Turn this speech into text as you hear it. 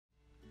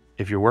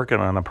If you're working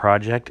on a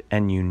project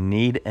and you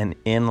need an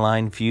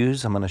inline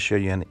fuse, I'm going to show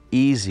you an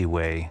easy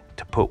way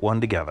to put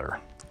one together.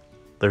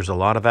 There's a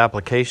lot of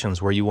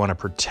applications where you want to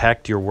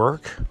protect your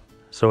work.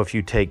 So if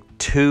you take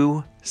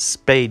two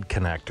spade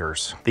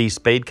connectors, these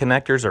spade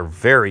connectors are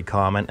very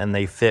common and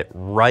they fit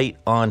right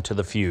onto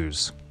the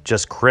fuse.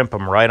 Just crimp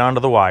them right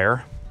onto the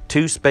wire.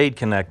 Two spade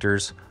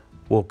connectors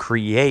will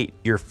create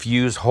your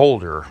fuse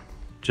holder.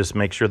 Just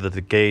make sure that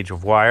the gauge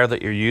of wire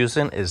that you're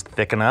using is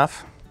thick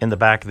enough. In the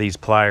back of these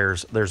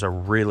pliers, there's a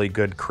really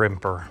good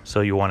crimper.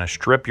 So you want to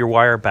strip your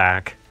wire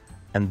back,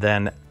 and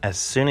then as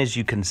soon as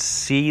you can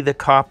see the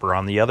copper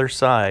on the other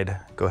side,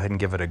 go ahead and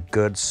give it a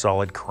good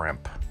solid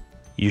crimp.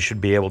 You should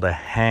be able to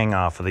hang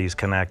off of these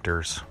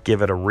connectors.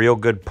 Give it a real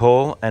good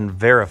pull and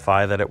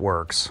verify that it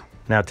works.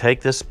 Now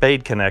take this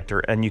spade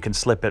connector and you can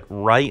slip it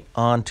right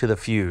onto the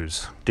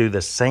fuse. Do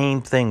the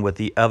same thing with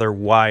the other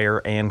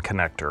wire and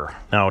connector.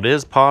 Now it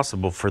is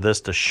possible for this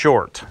to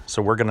short,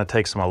 so we're going to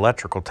take some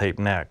electrical tape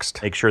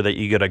next. Make sure that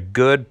you get a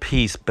good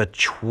piece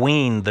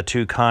between the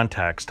two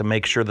contacts to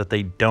make sure that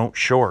they don't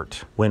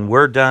short. When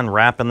we're done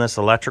wrapping this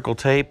electrical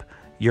tape,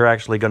 you're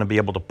actually going to be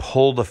able to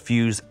pull the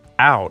fuse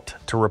out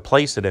to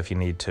replace it if you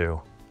need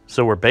to.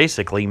 So we're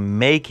basically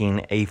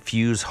making a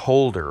fuse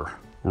holder.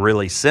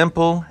 Really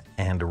simple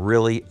and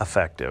really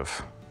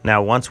effective.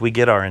 Now, once we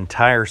get our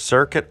entire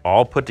circuit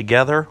all put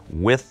together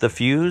with the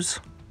fuse,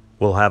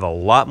 we'll have a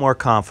lot more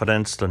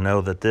confidence to know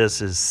that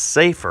this is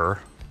safer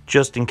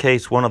just in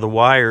case one of the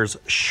wires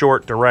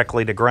short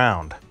directly to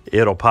ground.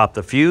 It'll pop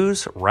the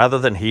fuse rather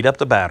than heat up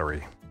the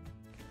battery.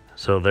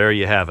 So there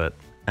you have it,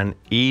 an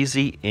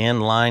easy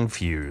inline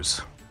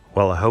fuse.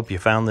 Well, I hope you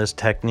found this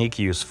technique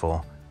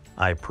useful.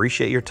 I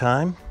appreciate your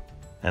time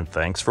and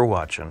thanks for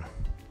watching.